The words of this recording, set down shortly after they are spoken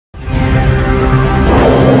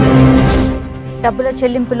డబ్బుల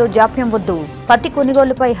చెల్లింపులో జాప్యం వద్దు, పత్తి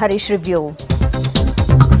కొనుగోలుపై హరీష్ రివ్యూ.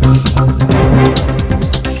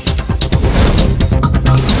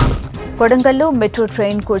 కొడంగల్లో మెట్రో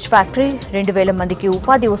ట్రైన్ కోచ్ ఫ్యాక్టరీ 2000 మందికి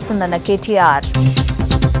ఉపాధి వస్తుందన్న కేటీఆర్.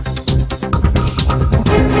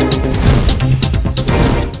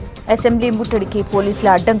 అసెంబ్లీ ముట్టడికి పోలీసుల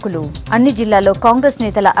అడ్డంకులు, అన్ని జిల్లాల్లో కాంగ్రెస్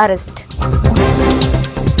నేతల అరెస్ట్.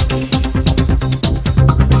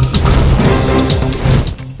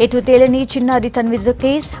 ఎటు తేలని చిన్నారి తన్విత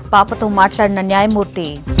కేసు, పాపతో మాట్లాడిన న్యాయమూర్తి.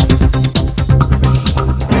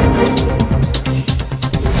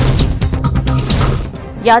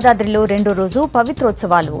 యాదాద్రిలో రెండో రోజు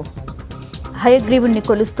పవిత్రోత్సవాలు, హయగ్రీవుణ్ణి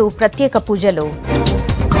కొలుస్తూ ప్రత్యేక పూజలు.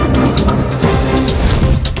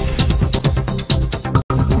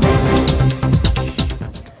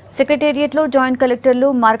 సెక్రటేరియట్లో జాయింట్ కలెక్టర్లు,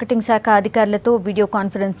 మార్కెటింగ్ శాఖ అధికారులతో వీడియో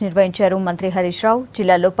కాన్ఫరెన్స్ నిర్వహించారు మంత్రి హరీష్ రావు.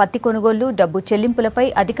 జిల్లాలో పత్తి కొనుగోలు, డబ్బు చెల్లింపులపై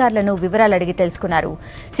అధికారులను వివరాలు అడిగి తెలుసుకున్నారు.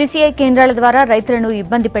 సీసీఐ కేంద్రాల ద్వారా రైతులను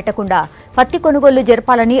ఇబ్బంది పెట్టకుండా పత్తి కొనుగోలు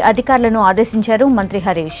జరపాలని అధికారులను ఆదేశించారు మంత్రి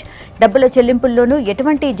హరీష్. డబ్బుల చెల్లింపుల్లోనూ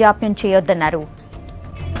ఎటువంటి జాప్యం చేయొద్దన్నారు.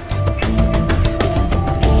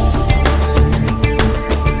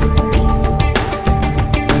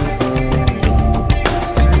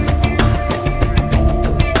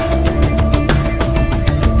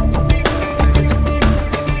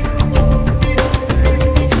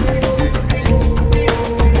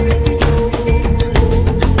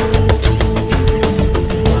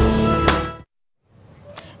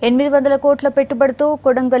 $800 కోట్ల పెట్టుబడితో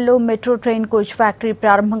కొడంగల్లో మెట్రో ట్రైన్ కోచ్ ఫ్యాక్టరీ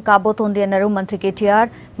ప్రారంభం కాబోతోంది అన్నారు మంత్రి కేటీఆర్.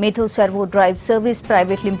 మేధో సర్వో డ్రైవ్ సర్వీస్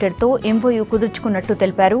ప్రైవేట్ లిమిటెడ్తో ఎంఓయూ కుదుర్చుకున్నట్టు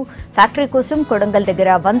తెలిపారు. ఫ్యాక్టరీ కోసం కొడంగల్ దగ్గర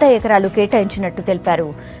 100 ఎకరాలు కేటాయించినట్టు తెలిపారు.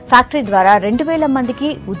 ఫ్యాక్టరీ ద్వారా 2000 మందికి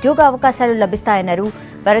ఉద్యోగ అవకాశాలు లభిస్తాయన్నారు.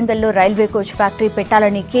 వరంగల్లో రైల్వే కోచ్ ఫ్యాక్టరీ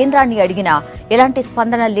పెట్టాలని కేంద్రాన్ని అడిగినా ఎలాంటి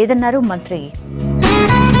స్పందన లేదన్నారు మంత్రి.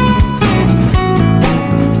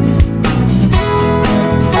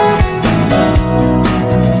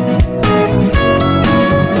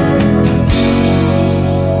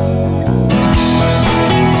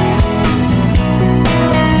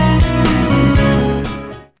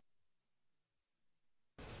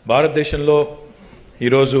 భారతదేశంలో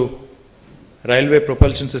ఈరోజు రైల్వే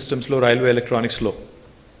ప్రొపల్షన్ సిస్టమ్స్లో, రైల్వే ఎలక్ట్రానిక్స్లో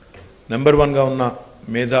నెంబర్ 1గా ఉన్న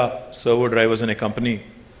మేధా సర్వో డ్రైవర్స్ అనే కంపెనీ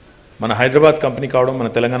మన హైదరాబాద్ కంపెనీ కావడం, మన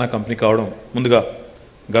తెలంగాణ కంపెనీ కావడం ముందుగా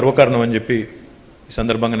గర్వకారణం అని చెప్పి ఈ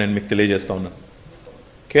సందర్భంగా నేను మీకు తెలియజేస్తా ఉన్నాను.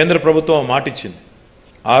 కేంద్ర ప్రభుత్వం మాట ఇచ్చింది.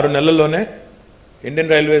 6 నెలల్లోనే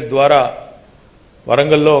ఇండియన్ రైల్వేస్ ద్వారా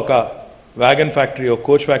వరంగల్లో ఒక వ్యాగన్ ఫ్యాక్టరీ, ఒక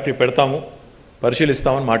కోచ్ ఫ్యాక్టరీ పెడతాము,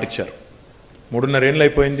 పరిశీలిస్తామని మాట ఇచ్చారు. 3.5 ఏళ్ళు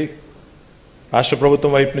అయిపోయింది. రాష్ట్ర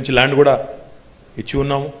ప్రభుత్వం వైపు నుంచి ల్యాండ్ కూడా ఇచ్చి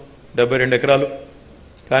ఉన్నాము, 72 ఎకరాలు.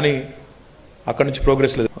 కానీ అక్కడి నుంచి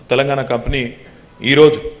ప్రోగ్రెస్ లేదు. తెలంగాణ కంపెనీ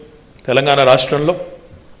ఈరోజు తెలంగాణ రాష్ట్రంలో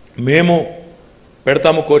మేము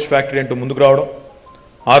పెడతాము కోచ్ ఫ్యాక్టరీ అంటూ ముందుకు రావడం,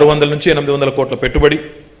 600 నుంచి 800 కోట్ల పెట్టుబడి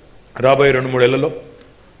రాబోయే 2-3 ఏళ్లలో,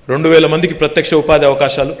 2000 మందికి ప్రత్యక్ష ఉపాధి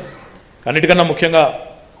అవకాశాలు. అన్నిటికన్నా ముఖ్యంగా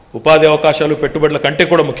ఉపాధి అవకాశాలు, పెట్టుబడుల కంటే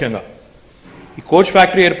కూడా ముఖ్యంగా ఈ కోచ్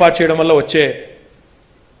ఫ్యాక్టరీ ఏర్పాటు చేయడం వల్ల వచ్చే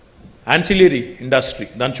యాన్సిలరీ ఇండస్ట్రీ,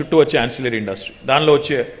 దాని చుట్టూ వచ్చే యాన్సిలరీ ఇండస్ట్రీ, దానిలో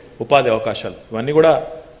వచ్చే ఉపాధి అవకాశాలు, ఇవన్నీ కూడా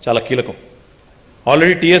చాలా కీలకం.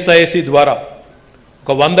 ఆల్రెడీ టీఎస్ఐఎస్సి ద్వారా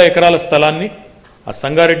ఒక 100 ఎకరాల స్థలాన్ని ఆ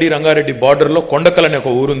సంగారెడ్డి రంగారెడ్డి బార్డర్లో కొండకల్ అనే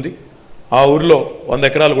ఒక ఊరుంది, ఆ ఊరిలో 100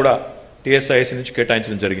 ఎకరాలు కూడా టీఎస్ఐఎస్సి నుంచి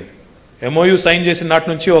కేటాయించడం జరిగింది. ఎంఓయూ సైన్ చేసిన నాటి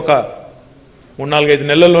నుంచి ఒక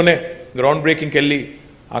 3-4-5 నెలల్లోనే గ్రౌండ్ బ్రేకింగ్కి వెళ్ళి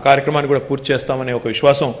ఆ కార్యక్రమాన్ని కూడా పూర్తి చేస్తామనే ఒక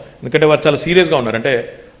విశ్వాసం. ఎందుకంటే వారు చాలా సీరియస్గా ఉన్నారు. అంటే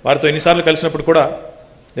వారితో ఎన్నిసార్లు కలిసినప్పుడు కూడా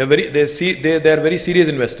they are very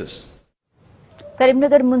serious investors.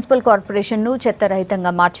 Karimnagar municipal కార్పొరేషన్ను చెత్త రహితంగా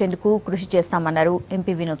మార్చేందుకు కృషి చేస్తామన్నారు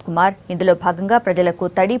ఎంపీ వినోద్ కుమార్. ఇందులో భాగంగా ప్రజలకు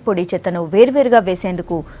తడి, పొడి చెత్తను వేర్వేరుగా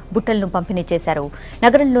వేసేందుకు బుట్టలను పంపిణీ చేశారు.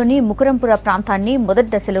 నగరంలోని ముకురంపుర ప్రాంతాన్ని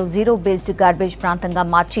మొదటి దశలో జీరో బేస్డ్ గార్బేజ్ ప్రాంతంగా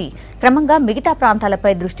మార్చి క్రమంగా మిగతా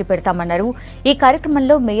ప్రాంతాలపై దృష్టి పెడతామన్నారు. ఈ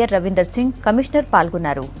కార్యక్రమంలో మేయర్ రవీందర్ సింగ్, కమిషనర్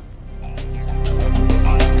పాల్గొన్నారు.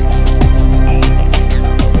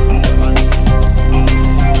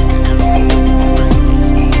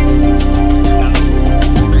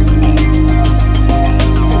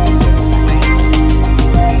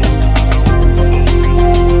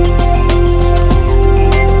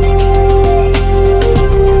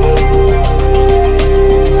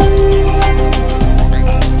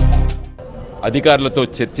 అధికారులతో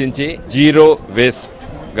చర్చించి జీరో వేస్ట్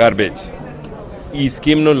గార్బేజ్ ఈ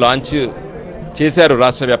స్కీమ్ను లాంచ్ చేశారు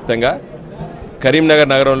రాష్ట్ర వ్యాప్తంగా. కరీంనగర్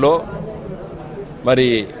నగరంలో మరి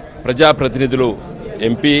ప్రజాప్రతినిధులు,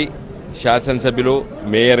 ఎంపీ, శాసనసభ్యులు,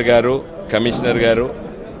 మేయర్ గారు, కమిషనర్ గారు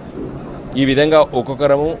ఈ విధంగా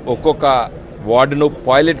ఒక్కొక్క వార్డును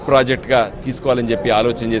పైలట్ ప్రాజెక్ట్గా తీసుకోవాలని చెప్పి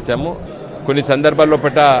ఆలోచన చేశాము. కొన్ని సందర్భాల్లో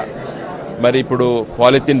మరి ఇప్పుడు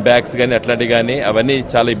పాలిథిన్ బ్యాగ్స్ కానీ అట్లాంటివి కానీ అవన్నీ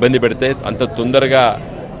చాలా ఇబ్బంది పెడతాయి. అంత తొందరగా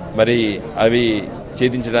మరి అవి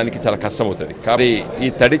ఛేదించడానికి చాలా కష్టమవుతుంది. కాబట్టి ఈ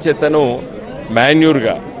తడి చెత్తను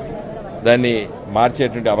మాన్యూర్గా దాన్ని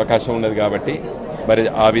మార్చేటువంటి అవకాశం ఉన్నది. కాబట్టి మరి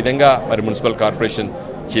ఆ విధంగా మరి మున్సిపల్ కార్పొరేషన్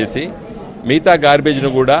చేసి మిగతా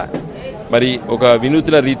గార్బేజ్ను కూడా మరి ఒక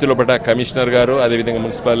వినూత్న రీతిలో కమిషనర్ గారు అదేవిధంగా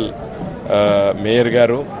మున్సిపల్ మేయర్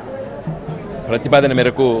గారు ప్రతిపాదన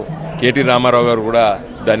మేరకు కేటీ రామారావు గారు కూడా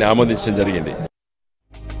దాన్ని ఆమోదించడం జరిగింది.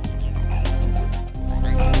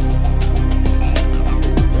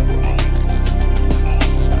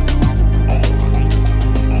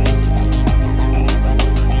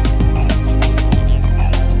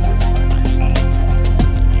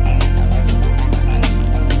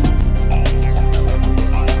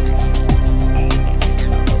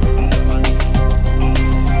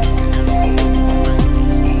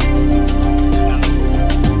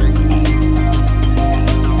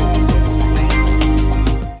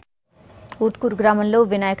 ఊట్కూరు గ్రామంలో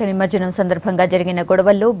వినాయక నిమజ్జనం సందర్భంగా జరిగిన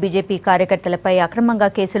గొడవల్లో బీజేపీ కార్యకర్తలపై అక్రమంగా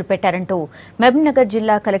కేసులు పెట్టారంటూ మహబూబ్నగర్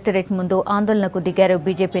జిల్లా కలెక్టరేట్ ముందు ఆందోళనకు దిగారు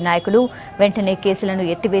బీజేపీ నాయకులు. వెంటనే కేసులను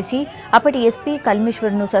ఎత్తివేసి అప్పటి ఎస్పీ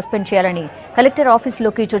కల్మేశ్వర్ను సస్పెండ్ చేయాలని కలెక్టర్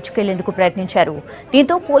ఆఫీసులోకి చొచ్చుకెళ్లేందుకు ప్రయత్నించారు.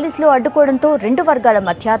 దీంతో పోలీసులు అడ్డుకోవడంతో రెండు వర్గాల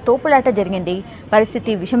మధ్య తోపులాట జరిగింది.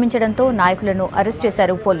 పరిస్థితి విషమించడంతో నాయకులను అరెస్ట్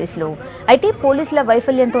చేశారు పోలీసులు. అయితే పోలీసుల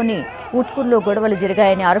వైఫల్యంతోనే ఊట్కూరులో గొడవలు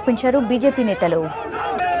జరిగాయని ఆరోపించారు బీజేపీ నేతలు.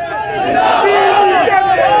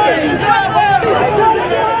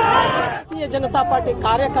 భారతీయ జనతా పార్టీ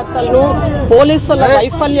కార్యకర్తలను పోలీసుల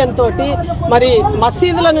వైఫల్యంతో మరి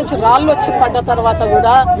మసీదుల నుంచి రాళ్ళు వచ్చి పడ్డ తర్వాత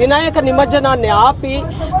కూడా వినాయక నిమజ్జనాన్ని ఆపి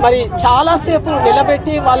మరి చాలాసేపు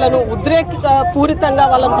నిలబెట్టి వాళ్ళను ఉద్రేకపూరితంగా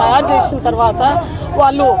వాళ్ళని తయారు చేసిన తర్వాత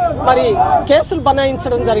వాళ్ళు మరి కేసులు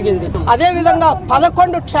బనాయించడం జరిగింది. అదేవిధంగా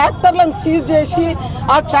 11 ట్రాక్టర్లను సీజ్ చేసి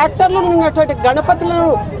ఆ ట్రాక్టర్లో ఉన్నటువంటి గణపతులను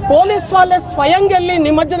పోలీస్ వాళ్ళే స్వయంగా వెళ్ళి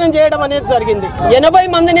నిమజ్జనం చేయడం అనేది జరిగింది. 80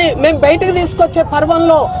 మందిని మేము బయటకు తీసుకొచ్చే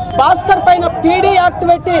పర్వంలో భాస్కర్ పైన పీడీ యాక్ట్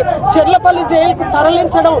పెట్టి చెర్లపల్లి జైలుకు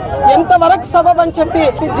తరలించడం ఎంతవరకు సబబ్ అని చెప్పి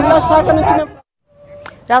జిల్లా శాఖ నుంచి మేము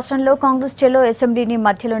రాష్ట్రంలో కాంగ్రెస్ చెలో అసెంబ్లీని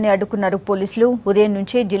మధ్యలోనే అడ్డుకున్నారు పోలీసులు. ఉదయం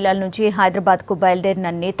నుంచి జిల్లాల నుంచి హైదరాబాద్ కు బయలుదేరిన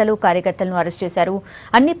నేతలు కార్యకర్తలను అరెస్ట్ చేశారు.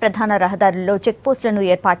 అన్ని ప్రధాన రహదారుల్లో చెక్ పోస్టులను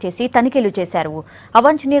ఏర్పాటు చేసి తనిఖీలు చేశారు.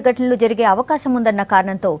 అవాంఛనీయ ఘటనలు జరిగే అవకాశం ఉందన్న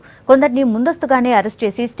కారణంతో కొందరిని ముందస్తుగానే అరెస్ట్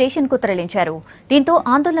చేసి స్టేషన్ కు తరలించారు. దీంతో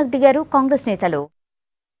ఆందోళనకు దిగారు కాంగ్రెస్ నేతలు.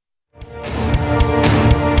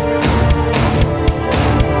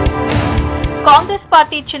 కాంగ్రెస్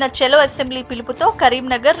పార్టీ ఇచ్చిన చెలో అసెంబ్లీ పిలుపుతో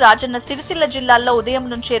కరీంనగర్, రాజన్న సిరిసిల్ల జిల్లాల్లో ఉదయం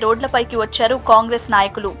నుంచే రోడ్లపైకి వచ్చారు కాంగ్రెస్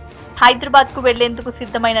నాయకులు. హైదరాబాద్ కు వెళ్లేందుకు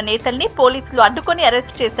సిద్ధమైన నేతల్ని పోలీసులు అడ్డుకొని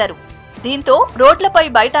అరెస్ట్ చేశారు. దీంతో రోడ్లపై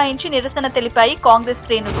బైఠాయించి నిరసన తెలిపాయి కాంగ్రెస్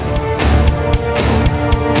శ్రేణులు.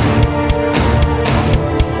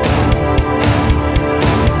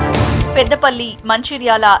 పెద్దపల్లి,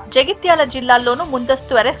 మంచిర్యాల, జగిత్యాల జిల్లాల్లోనూ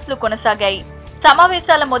ముందస్తు అరెస్టులు కొనసాగాయి.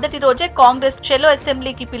 సమావేశాల మొదటి రోజే కాంగ్రెస్ చెలో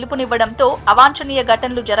అసెంబ్లీకి పిలుపునివ్వడంతో అవాంఛనీయ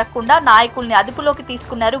ఘటనలు జరగకుండా నాయకుల్ని అదుపులోకి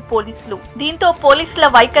తీసుకున్నారు పోలీసులు. దీంతో పోలీసుల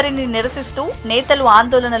వైఖరిని నిరసిస్తూ నేతలు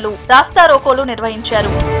ఆందోళనలు, రాస్తారోకోలు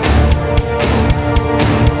నిర్వహించారు.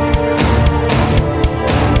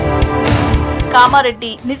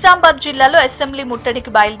 కామారెడ్డి, నిజామాబాద్ జిల్లాలో అసెంబ్లీ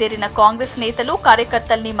ముట్టడికి బయలుదేరిన కాంగ్రెస్ నేతలు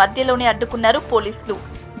కార్యకర్తల్ని మధ్యలోనే అడ్డుకున్నారు పోలీసులు.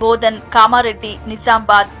 బోధన్, కామారెడ్డి,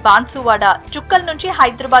 నిజామాబాద్, బాన్సువాడ, చుక్కల్ నుంచి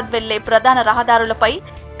హైదరాబాద్ వెళ్లే ప్రధాన రహదారులపై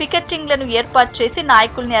పికెటింగ్లను ఏర్పాటు చేసి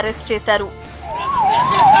నాయకుల్ని అరెస్ట్ చేశారు.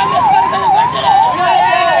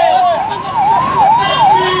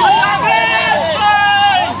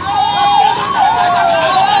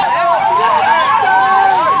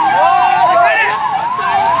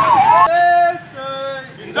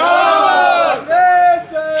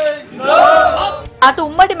 అటు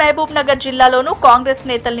ఉమ్మడి మహబూబ్ నగర్ జిల్లాలోనూ కాంగ్రెస్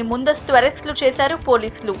నేతల్ని ముందస్తు అరెస్టులు చేశారు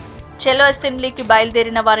పోలీసులు. చెలో అసెంబ్లీకి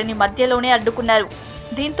బయలుదేరిన వారిని మధ్యలోనే అడ్డుకున్నారు.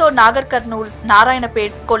 దీంతో నాగర్ కర్నూల్,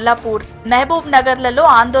 నారాయణపేట్, కొల్లాపూర్, మహబూబ్ నగర్లలో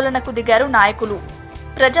ఆందోళనకు దిగారు నాయకులు.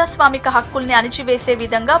 ప్రజాస్వామిక హక్కుల్ని అణిచివేసే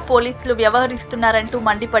విధంగా పోలీసులు వ్యవహరిస్తున్నారంటూ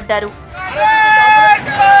మండిపడ్డారు.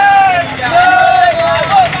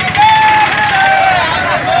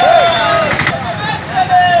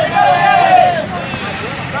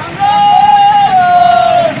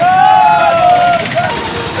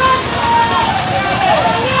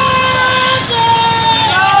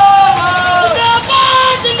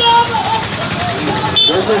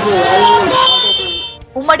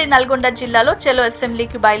 ఉమ్మడి నల్గొండ జిల్లాలో చెలో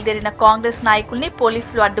అసెంబ్లీకి బయలుదేరిన కాంగ్రెస్ నాయకుల్ని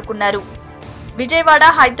పోలీసులు అడ్డుకున్నారు. విజయవాడ,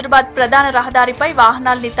 హైదరాబాద్ ప్రధాన రహదారిపై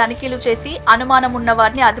వాహనాల్ని తనిఖీలు చేసి అనుమానం ఉన్న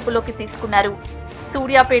వారిని అదుపులోకి తీసుకున్నారు.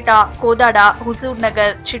 సూర్యాపేట, కోదాడ, హుజూర్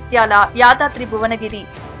నగర్, చిట్యాల, యాదాద్రి భువనగిరి,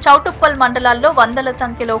 చౌటుప్పల్ మండలాల్లో వందల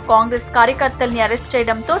సంఖ్యలో కాంగ్రెస్ కార్యకర్తల్ని అరెస్ట్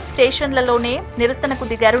చేయడంతో స్టేషన్లలోనే నిరసనకు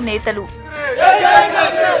దిగారు నేతలు.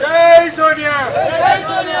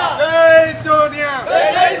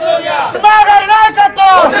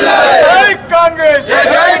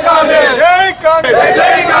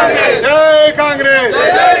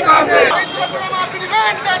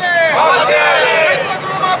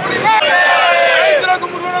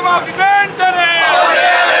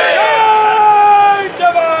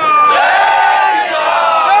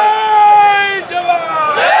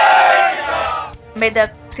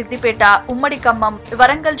 మెదక్, సిద్దిపేట, ఉమ్మడి ఖమ్మం,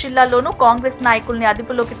 వరంగల్ జిల్లాల్లోనూ కాంగ్రెస్ నాయకుల్ని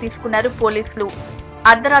అదుపులోకి తీసుకున్నారు పోలీసులు.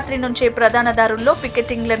 అర్ధరాత్రి నుంచే ప్రధాన దారుల్లో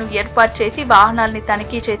పికెటింగ్లను ఏర్పాటు చేసి వాహనాల్ని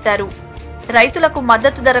తనిఖీ చేశారు. రైతులకు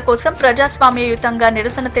మద్దతు ధర కోసం ప్రజాస్వామ్యయుతంగా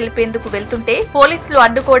నిరసన తెలిపేందుకు వెళ్తుంటే పోలీసులు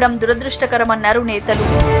అడ్డుకోవడం దురదృష్టకరమన్నారు నేతలు.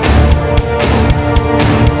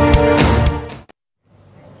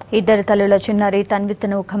 ఇద్దరు తల్లుల చిన్నారి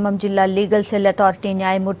తన్వితను ఖమ్మం జిల్లా లీగల్ సెల్ అథారిటీ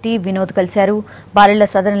న్యాయమూర్తి వినోద్ కలిశారు. బాలల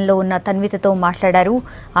సదనంలో ఉన్న తన్వితతో మాట్లాడారు.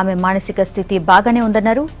 ఆమె మానసిక స్థితి బాగానే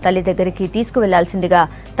ఉందన్నారు. తల్లి దగ్గరికి తీసుకువెళ్లాల్సిందిగా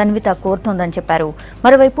తన్విత కోరుతోందని చెప్పారు.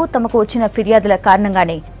 మరోవైపు తమకు వచ్చిన ఫిర్యాదుల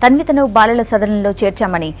కారణంగానే తన్వితను బాలల సదనంలో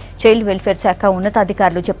చేర్చామని చైల్డ్ వెల్ఫేర్ శాఖ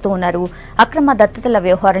ఉన్నతాధికారులు చెబుతూ ఉన్నారు. అక్రమ దత్తతల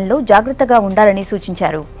వ్యవహారంలో జాగ్రత్తగా ఉండాలని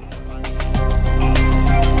సూచించారు.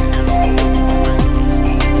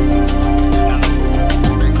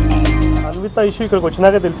 ఇష్యూ ఇక్కడికి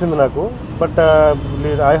వచ్చినాక తెలిసింది నాకు. But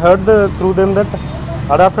I heard through them that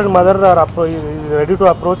adopted mother is ready to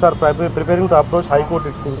approach or preparing to approach High Court,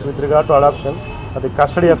 it seems, with regard to adoption at the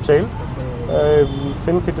custody of child.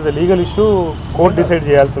 Since it is a legal issue, court decide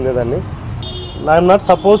cheyalsinde danni. I am not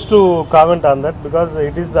supposed to comment on that because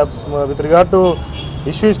it is with regard to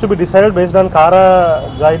issue is to be decided based on Taara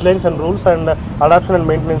guidelines and rules and adoption and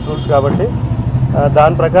maintenance rules kabatti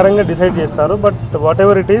దాని ప్రకారంగా decide చేస్తారు. But what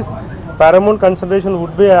ever it is, paramount consideration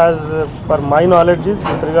would be, as per my knowledge, is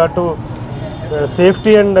with regard to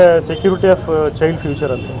safety and security of child future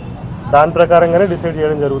ante. దాని ప్రకారంగానే decide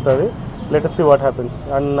చేయడం జరుగుతుంది. Let us see what happens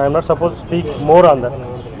and I am not supposed to speak more on that.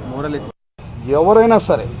 ఎవరైనా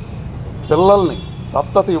సరే పిల్లల్ని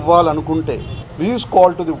దత్తత ఇవ్వాలనుకుంటే please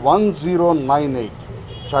call to the 1098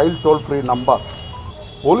 child toll free number.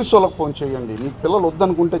 Police వాళ్ళకి ఫోన్ చేయండి. మీ పిల్లలు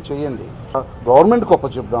వద్దనుకుంటే చేయండి.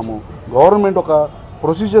 గవర్నమెంట్కి చెప్దాము. గవర్నమెంట్ ఒక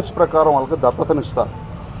ప్రొసీజర్స్ ప్రకారం వాళ్ళకి దత్తతనిస్తారు.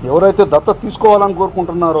 ఎవరైతే దత్తత తీసుకోవాలని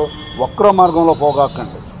కోరుకుంటున్నారో వక్ర మార్గంలో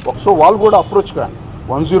పోగాకండి. సో వాళ్ళు కూడా అప్రోచ్ కానీ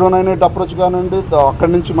 1098 అప్రోచ్ కానివ్వండి.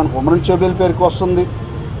 అక్కడి నుంచి మనకు ఉమెన్ చైల్డ్ వెల్ఫేర్కి వస్తుంది.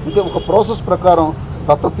 ఇంకా ఒక ప్రాసెస్ ప్రకారం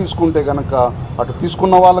దత్తత తీసుకుంటే కనుక అటు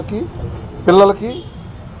తీసుకున్న వాళ్ళకి పిల్లలకి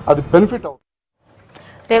అది బెనిఫిట్ అవుతుంది.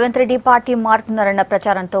 రేవంత్ రెడ్డి పార్టీ మారుతున్నారన్న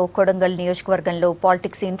ప్రచారంతో కొడంగల్ నియోజకవర్గంలో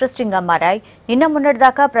పాలిటిక్స్ ఇంట్రెస్టింగ్ గా మారాయి. నిన్న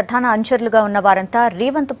మొన్నటిదాకా ప్రధాన అనుచరులుగా ఉన్న వారంతా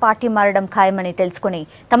రేవంత్ పార్టీ మారడం ఖాయమని తెలుసుకుని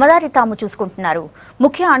తమదారి తాము చూసుకుంటున్నారు.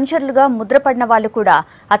 ముఖ్య అనుచరులుగా ముద్రపడిన వాళ్లు కూడా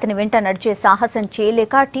అతని వెంట నడిచే సాహసం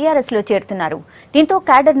చేయలేక టీఆర్ఎస్ లో చేరుతున్నారు. దీంతో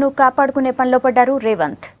క్యాడర్ను కాపాడుకునే పనిలో పడ్డారు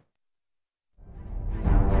రేవంత్.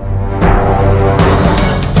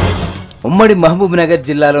 ఉమ్మడి మహబూబ్ నగర్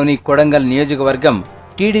జిల్లాలోని కొడంగల్ నియోజకవర్గం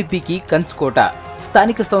టీడీపీకి కంచుకోట.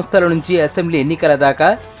 స్థానిక సంస్థల నుంచి అసెంబ్లీ ఎన్నికల దాకా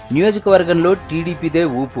నియోజకవర్గంలో టీడీపీదే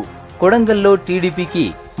ఊపు. కొడంగల్లో టీడీపీకి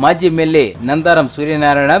మాజీ ఎమ్మెల్యే నందారం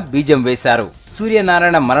సూర్యనారాయణ బీజం వేశారు.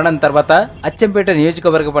 సూర్యనారాయణ మరణం తర్వాత అచ్చంపేట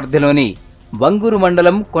నియోజకవర్గ పరిధిలోని వంగూరు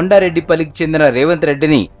మండలం కొండారెడ్డిపల్లికి చెందిన రేవంత్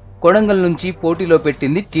రెడ్డిని కొడంగల్ నుంచి పోటీలో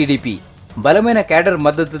పెట్టింది టీడీపీ. బలమైన క్యాడర్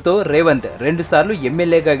మద్దతుతో రేవంత్ 2 సార్లు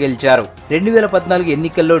ఎమ్మెల్యేగా గెలిచారు. 2014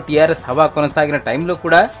 ఎన్నికల్లో టీఆర్ఎస్ హవా కొనసాగిన టైంలో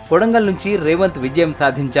కూడా కొడంగల్ నుంచి రేవంత్ విజయం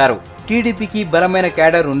సాధించారు. టీడీపీకి బలమైన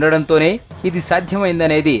క్యాడర్ ఉండడంతోనే ఇది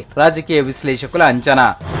సాధ్యమైందనేది రాజకీయ విశ్లేషకుల అంచనా.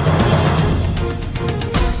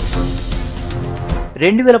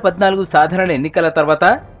 2014 సాధారణ ఎన్నికల తర్వాత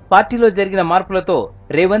పార్టీలో జరిగిన మార్పులతో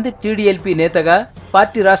రేవంత్ టీడీఎల్పీ నేతగా,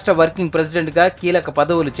 పార్టీ రాష్ట్ర వర్కింగ్ ప్రెసిడెంట్ గా కీలక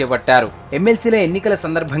పదవులు చేపట్టారు. ఎమ్మెల్సీల ఎన్నికల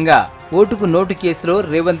సందర్భంగా ఓటుకు నోటు కేసులో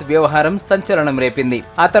రేవంత్ వ్యవహారం సంచలనం రేపింది.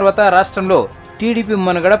 ఆ తర్వాత రాష్ట్రంలో టీడీపీ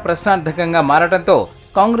మనుగడ ప్రశ్నార్థకంగా మారడంతో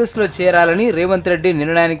కాంగ్రెస్ లో చేరాలని రేవంత్ రెడ్డి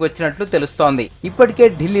నిర్ణయానికి వచ్చినట్లు తెలుస్తోంది. ఇప్పటికే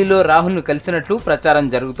ఢిల్లీలో రాహుల్ ను కలిసినట్లు ప్రచారం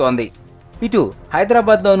జరుగుతోంది. ఇటు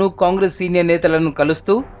హైదరాబాద్ లోనూ కాంగ్రెస్ సీనియర్ నేతలను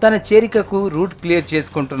కలుస్తూ తన చేరికకు రూట్ క్లియర్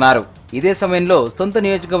చేసుకుంటున్నారు. ఇదే సమయంలో సొంత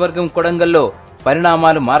నియోజకవర్గం కొడంగల్లో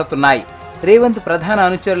పరిణామాలు మారుతున్నాయి. రేవంత్ ప్రధాన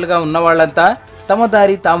అనుచరులుగా ఉన్నవాళ్లంతా తమ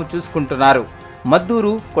దారి తాము చూసుకుంటున్నారు.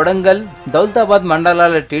 మద్దూరు, కొడంగల్, దౌలతాబాద్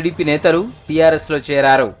మండలాల టీడీపీ నేతలు టీఆర్ఎస్ లో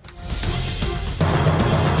చేరారు.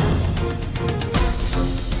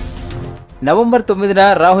 నవంబర్ 9న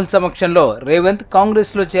రాహుల్ సమక్షంలో రేవంత్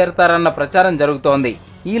కాంగ్రెస్ లో చేరతారన్న ప్రచారం జరుగుతోంది.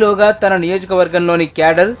 ఈలోగా తన నియోజకవర్గంలోని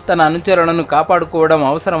క్యాడర్ తన అనుచరులను కాపాడుకోవడం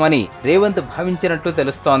అవసరమని రేవంత్ భావించినట్లు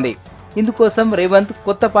తెలుస్తోంది. ఇందుకోసం రేవంత్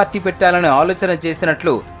కొత్త పార్టీ పెట్టాలని ఆలోచన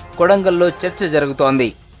చేసినట్లు కొడంగల్లో చర్చ జరుగుతోంది.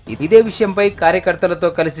 ఇదే విషయంపై కార్యకర్తలతో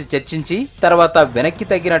కలిసి చర్చించి తర్వాత వెనక్కి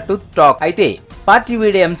తగ్గినట్టు టాక్. అయితే పార్టీ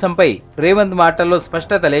వీడే అంశంపై రేవంత్ మాటల్లో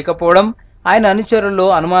స్పష్టత లేకపోవడం ఆయన అనుచరుల్లో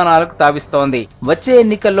అనుమానాలకు తావిస్తోంది. వచ్చే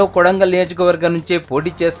ఎన్నికల్లో కొడంగల్ నియోజకవర్గం నుంచే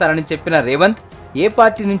పోటీ చేస్తానని చెప్పిన రేవంత్ ఏ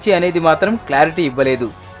పార్టీ నుంచి అనేది మాత్రం క్లారిటీ ఇవ్వలేదు.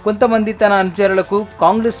 కొంతమంది తన అనుచరులకు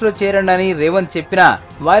కాంగ్రెస్ లో చేరండి అని రేవంత్ చెప్పినా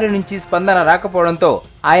వారి నుంచి స్పందన రాకపోవడంతో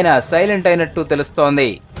ఆయన సైలెంట్ అయినట్టు తెలుస్తోంది.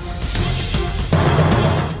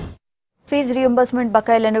 ఫీజు రియంబర్స్మెంట్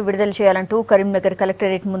బకాయిలను విడుదల చేయాలంటూ కరీంనగర్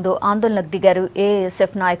కలెక్టరేట్ ముందు ఆందోళనకు దిగారు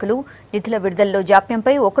ఏఎస్ఎఫ్ నాయకులు. నిధుల విడుదలలో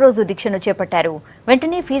జాప్యంపై ఒకరోజు దీక్షను చేపట్టారు.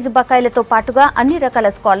 వెంటనే ఫీజు బకాయిలతో పాటుగా అన్ని రకాల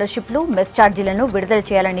స్కాలర్షిప్లు, మెస్ ఛార్జీలను విడుదల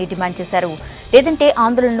చేయాలని డిమాండ్ చేశారు. లేదంటే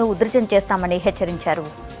ఆందోళనను ఉధృతం చేస్తామని హెచ్చరించారు.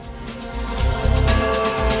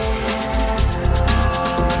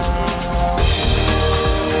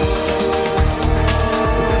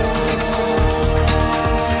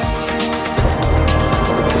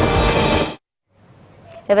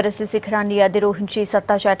 ఎవరెస్ట్ శిఖరాన్ని అధిరోహించి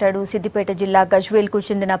సత్తా చాటాడు సిద్దిపేట జిల్లా గజ్వేల్కు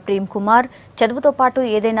చెందిన కుమార్. చదువుతో పాటు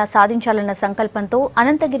ఏదైనా సాధించాలన్న సంకల్పంతో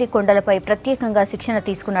అనంతగిరి కొండలపై ప్రత్యేకంగా శిక్షణ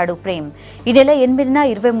తీసుకున్నాడు ప్రేమ్. ఈ నెల 8న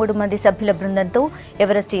 23 మంది సభ్యుల బృందంతో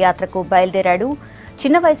ఎవరెస్ట్ యాత్రకు బయలుదేరాడు.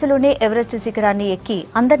 చిన్న వయసులోనే ఎవరెస్ట్ శిఖరాన్ని ఎక్కి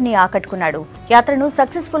అందరినీ ఆకట్టుకున్నాడు. యాత్రను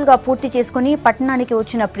సక్సెస్ఫుల్ గా పూర్తి చేసుకుని పట్టణానికి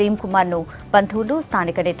వచ్చిన కుమార్ ను బంధువులు,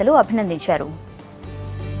 స్థానిక నేతలు అభినందించారు.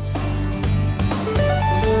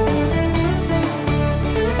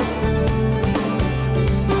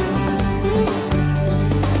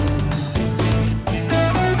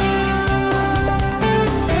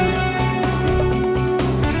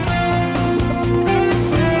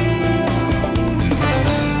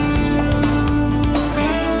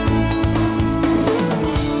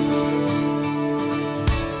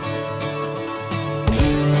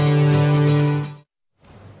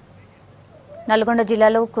 నల్గొండ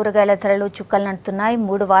జిల్లాలో కూరగాయల ధరలు చుక్కలనంటున్నాయి.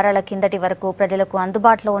 3 వారాల కిందటి వరకు ప్రజలకు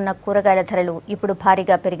అందుబాటులో ఉన్న కూరగాయల ధరలు ఇప్పుడు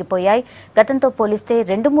భారీగా పెరిగిపోయాయి. గతంతో పోలిస్తే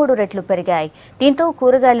 2-3 రెట్లు పెరిగాయి. దీంతో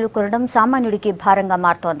కూరగాయలు కొనడం సామాన్యుడికి భారంగా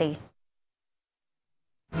మారుతోంది.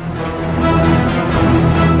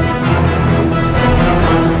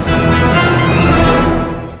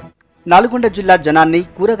 నల్గొండ జిల్లా జనాన్ని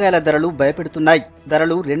కూరగాయల ధరలు భయపెడుతున్నాయి.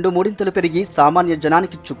 ధరలు 2-3 పెరిగి సామాన్య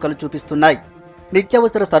జనానికి చుక్కలు చూపిస్తున్నాయి.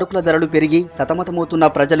 నిత్యావసర సరుకుల ధరలు పెరిగి సతమతమవుతున్న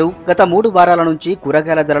ప్రజలు గత 3 వారాల నుంచి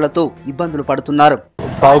కూరగాయల ధరలతో ఇబ్బందులు పడుతున్నారు.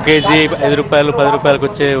 పావు కేజీ 5 రూపాయలు 10 రూపాయలకు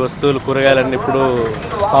వచ్చే వస్తువులు కూరగాయలన్నీ ఇప్పుడు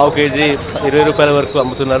పావు కేజీ 20 రూపాయల వరకు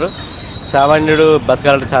అమ్ముతున్నారు. సామాన్యుడు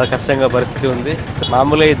బతకాలంటే చాలా కష్టంగా పరిస్థితి ఉంది.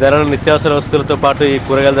 మామూలుగా ఈ ధరలు నిత్యావసర వస్తువులతో పాటు ఈ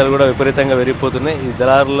కూరగాయల ధరలు కూడా విపరీతంగా పెరిగిపోతున్నాయి. ఈ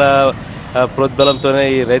దళారుల ప్రోద్బలంతోనే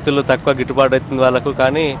ఈ రైతులు తక్కువ గిట్టుబాటు అవుతుంది వాళ్ళకు,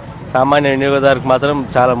 కానీ సామాన్య వినియోగదారులకు మాత్రం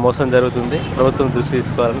చాలా మోసం జరుగుతుంది. ప్రభుత్వం దృష్టి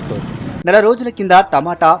తీసుకోవాలని కోరుతున్నాను. నెల రోజుల కింద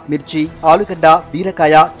టమాటా, మిర్చి, ఆలుగడ్డ,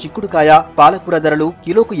 బీరకాయ, చిక్కుడుకాయ, పాలకూర ధరలు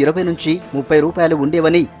కిలోకు 20 నుంచి 30 రూపాయలు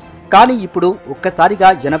ఉండేవని, కానీ ఇప్పుడు ఒక్కసారిగా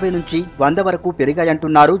 80 నుంచి 100 వరకు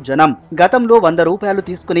పెరిగాయంటున్నారు జనం. గతంలో 100 రూపాయలు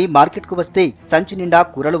తీసుకుని మార్కెట్కు వస్తే సంచి నిండా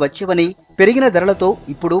కూరలు వచ్చేవని, పెరిగిన ధరలతో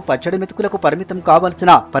ఇప్పుడు పచ్చడి మెతుకులకు పరిమితం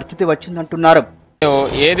కావాల్సిన పరిస్థితి వచ్చిందంటున్నారు.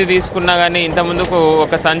 ఏది తీసుకున్నా కానీ ఇంత ముందుకు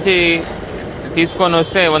ఒక సంచి తీసుకొని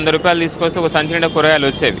వస్తే 100 రూపాయలు తీసుకొస్తే ఒక సంచి నిండా కూరగాయలు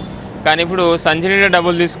వచ్చేవి. కానీ ఇప్పుడు సంచి నిండా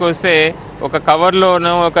డబ్బులు తీసుకొస్తే ఒక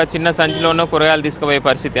కవర్లోనో ఒక చిన్న సంచిలోనో కూరగాయలు తీసుకుపోయే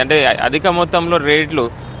పరిస్థితి. అంటే అధిక మొత్తంలో రేట్లు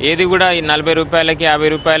ఏది కూడా 40 రూపాయలకి 50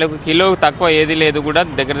 రూపాయలకు కిలో తక్కువ ఏది లేదు. కూడా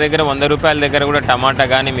దగ్గర 100 రూపాయల దగ్గర కూడా టమాటా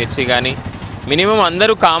కానీ మిర్చి కానీ మినిమం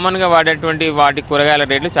అందరూ కామన్గా వాడేటువంటి వాటి కూరగాయల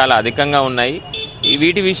రేట్లు చాలా అధికంగా ఉన్నాయి.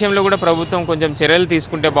 వీటి విషయంలో కూడా ప్రభుత్వం కొంచెం చర్యలు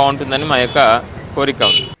తీసుకుంటే బాగుంటుందని మా యొక్క కోరిక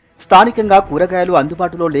ఉంది. స్థానికంగా కూరగాయలు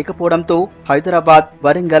అందుబాటులో లేకపోవడంతో హైదరాబాద్,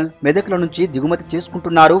 వరంగల్, మెదక్ల నుంచి దిగుమతి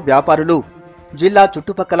చేసుకుంటున్నారు వ్యాపారులు. జిల్లా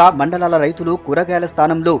చుట్టుపక్కల మండలాల రైతులు కూరగాయల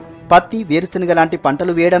స్థానంలో పత్తి, వేరుశనగ లాంటి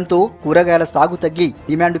పంటలు వేయడంతో కూరగాయల సాగు తగ్గి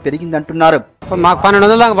డిమాండ్ పెరిగిందంటున్నారు. మాకు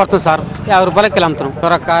 1200 దాకా పడుతుంది సార్. 50 రూపాయలకి కిలో అమ్ముతున్నాం.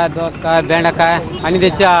 సొరకాయ, దోసకాయ, బెండకాయ అన్ని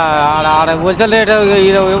తెచ్చి హోల్సేల్ రేట్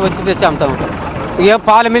వచ్చి తెచ్చి అమ్ముతాం. ఇక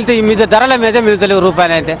పాలు మిలితే మీద ధరల మీదే మిగులుతలేవు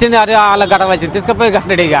రూపాయలు అయితే వాళ్ళ గట్ట వచ్చింది తీసుకుపోయి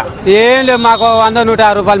గట్టడిగా ఏం లేవు. మాకు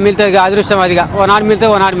 100-150 రూపాయలు మిగులుతాయి. అదృష్టం అదిగా ఓనాడు మిగిలితే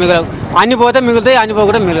ఓనాడు మిగలవు. అన్ని పోతే మిగులుతాయి, అన్ని పోతే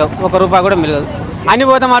కూడా మిగలవు. 1 రూపాయి కూడా మిగలదు. అన్ని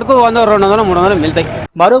పోతే మనకు 100, 200, 300 మిగులుతాయి.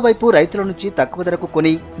 మరోవైపు రైతుల నుంచి తక్కువ ధరకు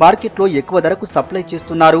కొని మార్కెట్లో ఎక్కువ ధరకు సప్లై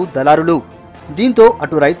చేస్తున్నారు దళారులు. దీంతో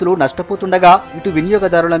అటు రైతులు నష్టపోతుండగా ఇటు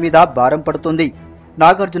వినియోగదారుల మీద భారం పడుతుంది.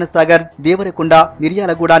 నాగార్జున సాగర్, దేవరకొండ,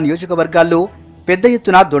 మిర్యాలగూడ నియోజకవర్గాల్లో పెద్ద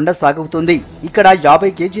ఎత్తున దొండ సాగుతుంది. ఇక్కడ 50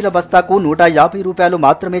 కేజీల బస్తాకు 150 రూపాయలు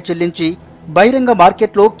మాత్రమే చెల్లించి బహిరంగ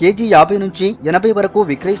మార్కెట్లో కేజీ 50 నుంచి 80 వరకు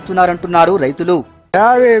విక్రయిస్తున్నారంటున్నారు రైతులు.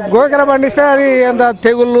 అది గోకర పండిస్తే అది ఎంత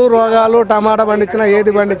తెగుళ్ళు రోగాలు టమాటా పండించినా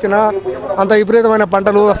ఏది పండించినా అంత విపరీతమైన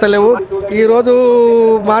పంటలు వస్తలేవు. ఈరోజు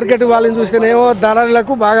మార్కెట్ వాళ్ళని చూస్తేనేమో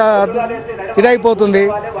ధరలకు బాగా ఇదైపోతుంది.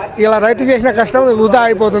 ఇలా రైతు చేసిన కష్టం వృధా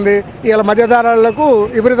అయిపోతుంది. ఇలా మధ్యధరలకు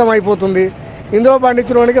విపరీతం అయిపోతుంది. ఇందులో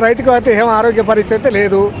పండించిన వానికి రైతుకు అయితే ఏం ఆరోగ్య పరిస్థితి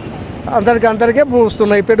లేదు. అందరికీ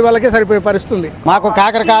పూస్తున్నాయి, పెట్టుబడులకే సరిపోయే పరిస్థితుంది. మాకు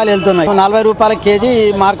కాకరకాయలు వెళ్తున్నాయి 40 రూపాయల కేజీ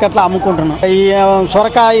మార్కెట్లో అమ్ముకుంటున్నాం. ఈ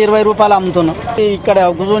సొరకాయ 20 రూపాయలు అమ్ముతున్నాం. ఇక్కడ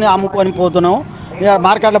కూర్చొని అమ్ముకొని పోతున్నాం.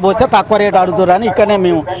 మార్కెట్లో పోతే తక్కువ రేటు అడుగుతున్నారని ఇక్కడనే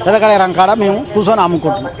మేము ఎదగడ రంకాడ మేము కూర్చొని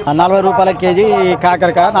అమ్ముకుంటున్నాం. 40 రూపాయల కేజీ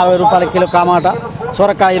కాకరకాయ, 40 రూపాయల కిలో టమాటా,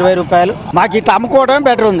 సొరకాయ 20 రూపాయలు. మాకు ఇట్లా అమ్ముకోవడమే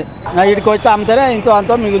బెటర్ ఉంది. ఇక్కడికి వచ్చి అమ్మితేనే ఇంతో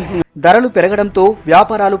అంతో మిగులుతుంది. ధరలు పెరగడంతో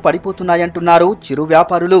వ్యాపారాలు పడిపోతున్నాయంటున్నారు చిరు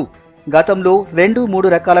వ్యాపారులు. గతంలో 2-3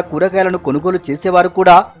 రకాల కూరగాయలను కొనుగోలు చేసేవారు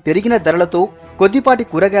కూడా పెరిగిన ధరలతో కొద్దిపాటి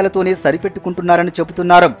కూరగాయలతోనే సరిపెట్టుకుంటున్నారని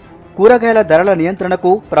చెబుతున్నారు. కూరగాయల ధరల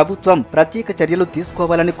నియంత్రణకు ప్రభుత్వం ప్రత్యేక చర్యలు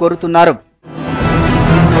తీసుకోవాలని కోరుతున్నారు.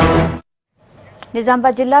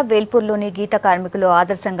 నిజామాబాద్ జిల్లా వేల్పూర్లోని గీత కార్మికులు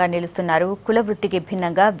ఆదర్శంగా నిలుస్తున్నారు. కుల వృత్తికి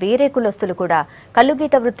భిన్నంగా వేరే కులస్తులు కూడా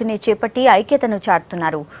కల్లుగీత వృత్తిని చేపట్టి ఐక్యతను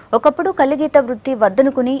చాటుతున్నారు. ఒకప్పుడు కల్లుగీత వృత్తి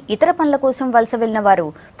వద్దనుకుని ఇతర పనుల కోసం వలస వెళ్లిన వారు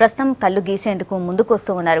ప్రస్తుతం కల్లు గీసేందుకు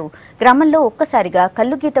ముందుకొస్తూ ఉన్నారు. గ్రామంలో ఒక్కసారిగా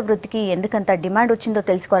కల్లుగీత వృత్తికి ఎందుకంత డిమాండ్ వచ్చిందో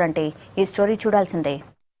తెలుసుకోవాలంటే ఈ స్టోరీ చూడాల్సిందే.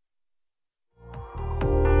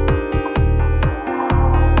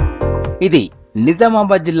 ఇది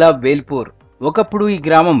నిజామాబాద్ జిల్లా వేల్పూర్. ఒకప్పుడు ఈ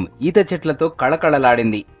గ్రామం ఈత చెట్లతో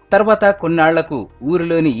కళకళలాడింది. తర్వాత కొన్నాళ్లకు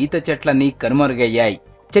ఊరిలోని ఈత చెట్లన్నీ కనుమరుగయ్యాయి.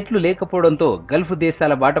 చెట్లు లేకపోవడంతో గల్ఫ్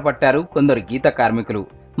దేశాల బాట పట్టారు కొందరు గీత కార్మికులు.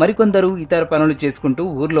 మరికొందరు ఇతర పనులు చేసుకుంటూ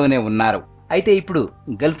ఊర్లోనే ఉన్నారు. అయితే ఇప్పుడు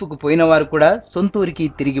గల్ఫ్కు పోయిన వారు కూడా సొంతూరికి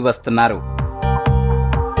తిరిగి వస్తున్నారు.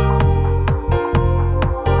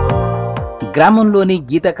 గ్రామంలోని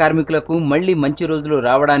గీత కార్మికులకు మళ్లీ మంచి రోజులు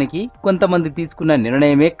రావడానికి కొంతమంది తీసుకున్న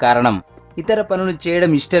నిర్ణయమే కారణం. ఇతర పనులు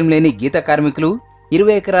చేయడం ఇష్టం లేని గీత కార్మికులు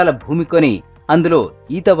 20 ఎకరాల భూమి కొని అందులో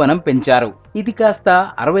ఈతవనం పెంచారు. ఇది కాస్త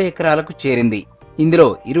 60 ఎకరాలకు చేరింది. ఇందులో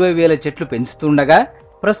 20,000 చెట్లు పెంచుతుండగా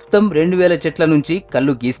ప్రస్తుతం 2,000 చెట్ల నుంచి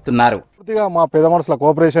కల్లు గీస్తున్నారు. పూర్తిగా మా పెద్ద మనుషుల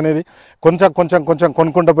కోఆపరేషన్ ఇది. కొంచెం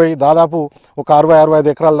కొనుక్కుంటూ పోయి దాదాపు ఒక 60-65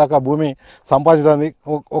 ఎకరాల దాకా భూమి సంపాదించింది.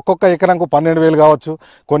 ఒక్కొక్క ఎకరాకు 12,000 కావచ్చు,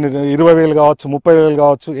 కొన్ని 20,000 కావచ్చు, 30,000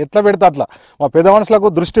 కావచ్చు. ఎట్లా పెడితే అట్లా మా పెద్ద మనుషులకు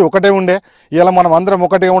దృష్టి ఒకటే ఉండే. ఇలా మనం అందరం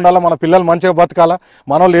ఒకటే ఉండాలా, మన పిల్లలు మంచిగా బతకాలా,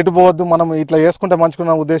 మన వాళ్ళు ఎటుపోవద్దు, మనం ఇట్లా చేసుకుంటే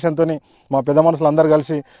మంచుకున్న ఉద్దేశంతో మా పెద్ద మనుషులు అందరూ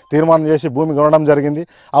కలిసి తీర్మానం చేసి భూమి కొనడం జరిగింది.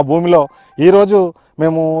 ఆ భూమిలో ఈరోజు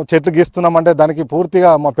మేము చెట్లు గీస్తున్నామంటే దానికి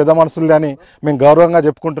పూర్తిగా మా పెద్ద మనుషులది అని మేము గౌరవంగా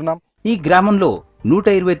చెప్పుకుంటున్నాం. ఈ గ్రామంలో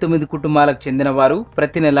 129 కుటుంబాలకు చెందిన వారు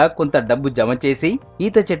ప్రతి నెల కొంత డబ్బు జమ చేసి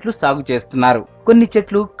ఈత చెట్లు సాగు చేస్తున్నారు. కొన్ని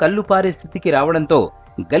చెట్లు కల్లు పారే స్థితికి రావడంతో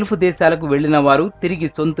గల్ఫ్ దేశాలకు వెళ్లిన వారు తిరిగి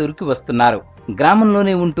సొంతూరుకి వస్తున్నారు.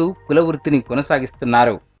 గ్రామంలోనే ఉంటూ కుల వృత్తిని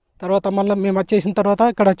కొనసాగిస్తున్నారు. తర్వాత మళ్ళీ మేము వచ్చేసిన తర్వాత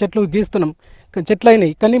ఇక్కడ చెట్లు గీస్తున్నాం. చెట్లు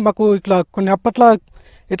అయినాయి కానీ మాకు ఇట్లా కొన్ని అప్పట్లో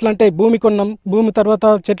ఎట్లా అంటే భూమి కొన్నాం, భూమి తర్వాత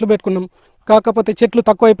చెట్లు పెట్టుకున్నాం. కాకపోతే చెట్లు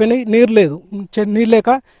తక్కువ అయిపోయినాయి, నీరు లేదు. నీరు లేక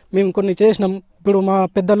మేము కొన్ని చేసినాం. ఇప్పుడు మా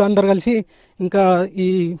పెద్దలు అందరు కలిసి ఇంకా ఈ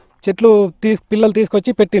చెట్లు పిల్లలు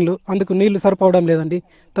తీసుకొచ్చి పెట్టిండ్రు. అందుకు నీళ్లు సరిపోవడం లేదండి.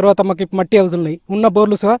 తర్వాత మాకు మట్టి హౌజులు ఉన్నాయి. ఉన్న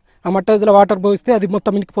బోర్లు సహా ఆ మట్టి హౌజులో వాటర్ పోయిస్తే అది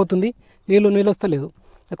మొత్తం ఇంకిపోతుంది, నీళ్ళు వస్తలేదు.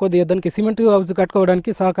 కొద్దిగా దానికి సిమెంట్ హౌజ్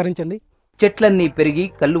కట్టుకోవడానికి సహకరించండి. చెట్లన్నీ పెరిగి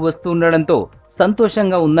కళ్ళు వస్తూ ఉండడంతో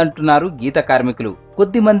సంతోషంగా ఉందంటున్నారు గీత కార్మికులు.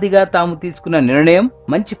 కొద్ది మందిగా తాము తీసుకున్న నిర్ణయం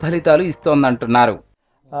మంచి ఫలితాలు ఇస్తోందంటున్నారు.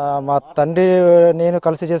 మా తండ్రి నేను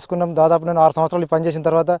కలిసి చేసుకున్నాం. దాదాపు నేను 6 సంవత్సరాలు పనిచేసిన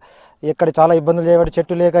తర్వాత ఇక్కడ చాలా ఇబ్బందులు చేయబడి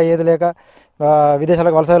చెట్టు లేక ఏది లేక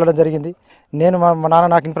విదేశాలకు వలస వెళ్ళడం జరిగింది. నేను మా నాన్న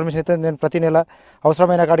నాకు ఇన్ఫర్మేషన్ ఇస్తే నేను ప్రతి నెల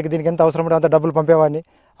అవసరమైన కాడికి దీనికి ఎంత అవసరమో అంత డబ్బులు పంపేవాడిని.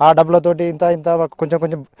 ఆ డబ్బులతోటి ఇంత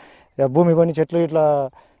కొంచెం భూమి కొని చెట్లు ఇట్లా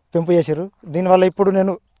పెంపు చేసారు. దీనివల్ల ఇప్పుడు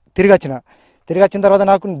నేను తిరిగి వచ్చిన తర్వాత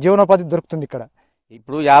నాకు జీవనోపాధి దొరుకుతుంది. ఇక్కడ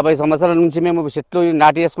ఇప్పుడు 50 సంవత్సరాల నుంచి మేము చెట్లు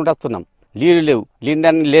నాటి చేసుకుంటూ వస్తున్నాం. నీళ్ళు లేవు, లేని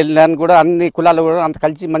దాన్ని కూడా అన్ని కులాలు కూడా అంత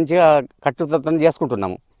కలిసి మంచిగా కట్టుతో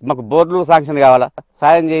చేసుకుంటున్నాము. మాకు బోర్డులు శాంక్షన్ కావాలా,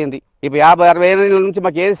 సాయం చేయండి. ఇప్పుడు 50-60 ఏళ్ళ నుంచి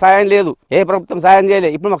మాకు ఏది సాయం లేదు, ఏ ప్రభుత్వం సాయం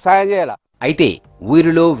చేయలేదు. ఇప్పుడు మాకు సాయం చేయాలా. అయితే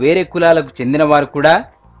ఊరిలో వేరే కులాలకు చెందిన వారు కూడా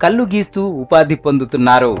కల్లు గీస్తూ ఉపాధి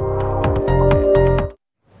పొందుతున్నారు.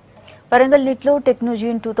 వరంగల్ నిట్లో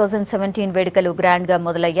టెక్నోజీన్ 2017 వేడుకలు గ్రాండ్ గా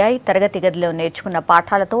మొదలయ్యాయి. తరగతి గదిలో నేర్చుకున్న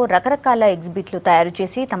పాఠాలతో రకరకాల ఎగ్జిబిట్లు తయారు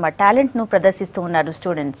చేసి తమ టాలెంట్ ను ప్రదర్శిస్తూ ఉన్నారు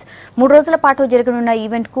స్టూడెంట్స్. 3 రోజుల పాటు జరగనున్న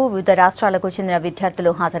ఈవెంట్ కు వివిధ రాష్ట్రాలకు చెందిన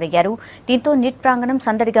విద్యార్థులు హాజరయ్యారు. దీంతో నిట్ ప్రాంగణం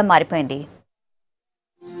సందడిగా మారిపోయింది.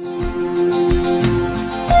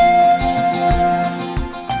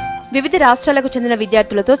 వివిధ రాష్ట్రాలకు చెందిన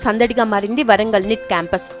విద్యార్థులతో సందడిగా మారింది వరంగల్ నిట్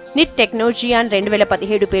క్యాంపస్. నిట్ టెక్నాలజియాన్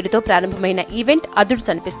 2017 పేరుతో ప్రారంభమైన ఈవెంట్ అదుడు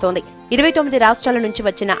సనిపిస్తోంది. 29 రాష్ట్రాల నుంచి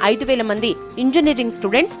వచ్చిన 5,000 మంది ఇంజనీరింగ్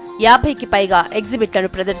స్టూడెంట్స్ 50కి పైగా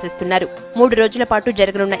ఎగ్జిబిట్లను ప్రదర్శిస్తున్నారు. 3 రోజుల పాటు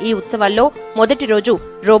జరగనున్న ఈ ఉత్సవాల్లో మొదటి రోజు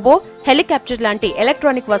రోబో, హెలికాప్టర్ లాంటి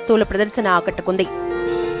ఎలక్ట్రానిక్ వస్తువుల ప్రదర్శన ఆకట్టుకుంది.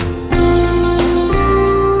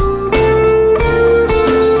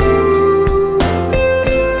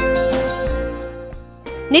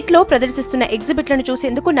 నిట్లో ప్రదర్శిస్తున్న ఎగ్జిబిట్లను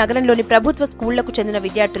చూసేందుకు నగరంలోని ప్రభుత్వ స్కూళ్లకు చెందిన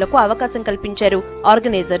విద్యార్థులకు అవకాశం కల్పించారు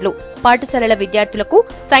ఆర్గనైజర్లు. పాఠశాలల విద్యార్థులకు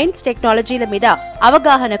సైన్స్ టెక్నాలజీల మీద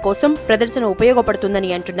అవగాహన కోసం ప్రదర్శన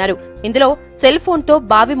ఉపయోగపడుతుందని అంటున్నారు. ఇందులో సెల్ ఫోన్తో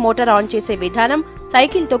బావి మోటార్ ఆన్ చేసే విధానం,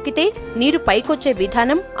 సైకిల్ తొక్కితే నీరు పైకొచ్చే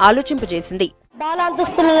విధానం ఆలోచింపజేసింది.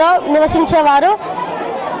 బాలాంతస్తులలో నివసించేవారు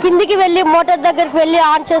కిందికి వెళ్లి మోటార్ దగ్గరికి వెళ్లి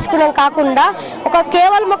ఆన్ చేసుకోవడం కాకుండా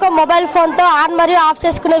కేవలం ఒక మొబైల్ ఫోన్తో ఆన్ మరియు ఆఫ్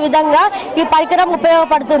చేసుకునే విధంగా ఈ పరికరం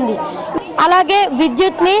ఉపయోగపడుతుంది. అలాగే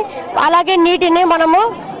విద్యుత్ని అలాగే నీటిని మనము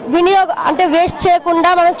వేస్ట్ చేయకుండా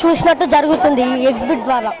మనం చూసినట్టు జరుగుతుంది ఈ ఎగ్జిబిట్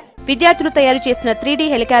ద్వారా. విద్యార్థులు తయారు చేసిన 3D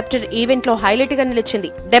హెలికాప్టర్ ఈవెంట్ లో హైలైట్ గా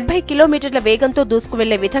నిలిచింది. 70 కిలోమీటర్ల వేగంతో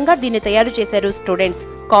దూసుకువెళ్లే విధంగా దీన్ని తయారు చేశారు స్టూడెంట్స్.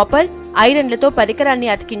 కాపర్, ఐరన్లతో పరికరాన్ని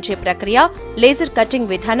అతికించే ప్రక్రియ, లేజర్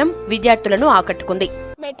కటింగ్ విధానం విద్యార్థులను ఆకట్టుకుంది.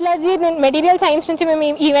 మెటలర్జీ మెటీరియల్ సైన్స్ నుంచి మేము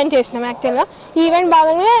ఈవెంట్ చేసినాం. యాక్చువల్గా ఈ ఈవెంట్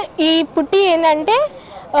భాగంగా ఈ పుట్టి ఏంటంటే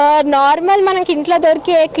నార్మల్ మనకి ఇంట్లో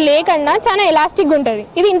దొరికే క్లే కన్నా చాలా ఎలాస్టిక్గా ఉంటుంది.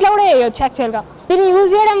 ఇది ఇంట్లో కూడా వేయవచ్చు. యాక్చువల్గా దీన్ని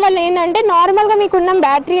యూజ్ చేయడం వల్ల ఏంటంటే నార్మల్గా మీకున్న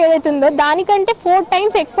బ్యాటరీ ఏదైతే ఉందో దానికంటే 4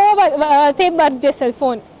 times ఎక్కువ సేపు వర్క్ చేస్తుంది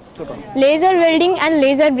phone. Laser welding and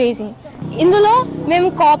laser brazing, ఇందులో మేము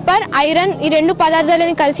కాపర్, ఐరన్ ఈ 2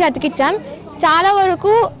 పదార్థాలని కలిసి అతికించాం. చాలా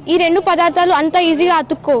వరకు ఈ 2 పదార్థాలు అంత ఈజీగా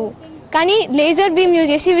అతుక్కోవు, కానీ లేజర్ బీమ్ యూజ్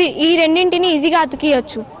చేసి ఈ రెండింటిని ఈజీగా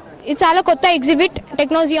అతికియొచ్చు. ఇది చాలా కొత్త ఎగ్జిబిట్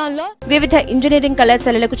టెక్నాలజీలో. వివిధ ఇంజనీరింగ్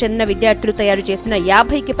కళాశాలలకు చెందిన విద్యార్థులు తయారు చేసిన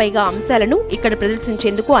 50కి పైగా అంశాలను ఇక్కడ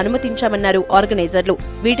ప్రదర్శించేందుకు అనుమతించామన్నారు ఆర్గనైజర్లు.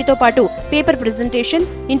 వీటితో పాటు paper presentation,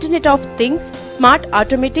 internet of things, smart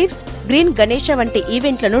ఆటోమేటివ్స్, green Ganesha వంటి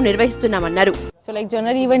ఈవెంట్లను నిర్వహిస్తున్నామన్నారు. So like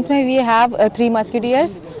general events mein we have 3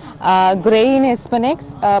 musketeers, grain Hispanics,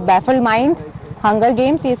 baffled minds, Hunger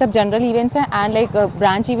Games, ये सब जनरल इवेंट्स हैं. एंड लाइक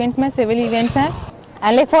ब्रांच इवेंट्स में सिविल इवेंट्स हैं.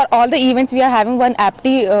 And like for all the events we are having one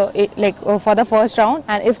एप्टी like for the first round,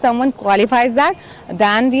 and if someone qualifies that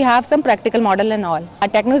then we have some practical model and all.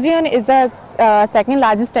 Technozion is the second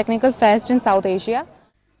largest technical fest in South Asia.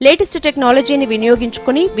 Latest టెక్నాలజీని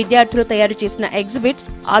వినియోగించుకుని విద్యార్థులు తయారు చేసిన exhibits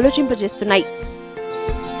ఆలోచింపజేస్తున్నాయి.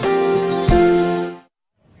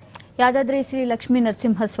 Yadadri Shri Lakshmi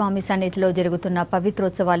Narasimhaswamy సన్నిధిలో జరుగుతున్న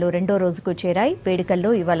పవిత్రోత్సవాలు 2వ రోజుకు చేరాయి.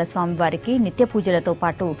 వేడుకల్లో ఇవాళ స్వామివారికి నిత్య పూజలతో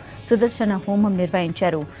పాటు సుదర్శన హోమం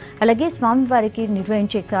నిర్వహించారు. అలాగే స్వామివారికి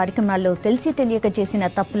నిర్వహించే కార్యక్రమాల్లో తెలిసి తెలియక చేసిన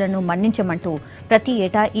తప్పులను మన్నించమంటూ ప్రతి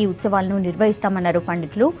ఏటా ఈ ఉత్సవాలను నిర్వహిస్తామన్నారు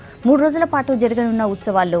పండితులు. 3 రోజుల పాటు జరగనున్న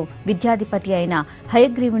ఉత్సవాల్లో విద్యాధిపతి అయిన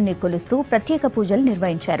హయగ్రీవుణ్ణి కొలుస్తూ ప్రత్యేక పూజలు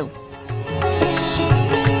నిర్వహించారు.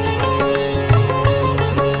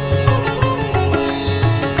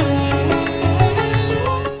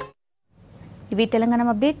 ఇవి తెలంగాణ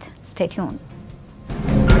అప్డేట్. Stay tune.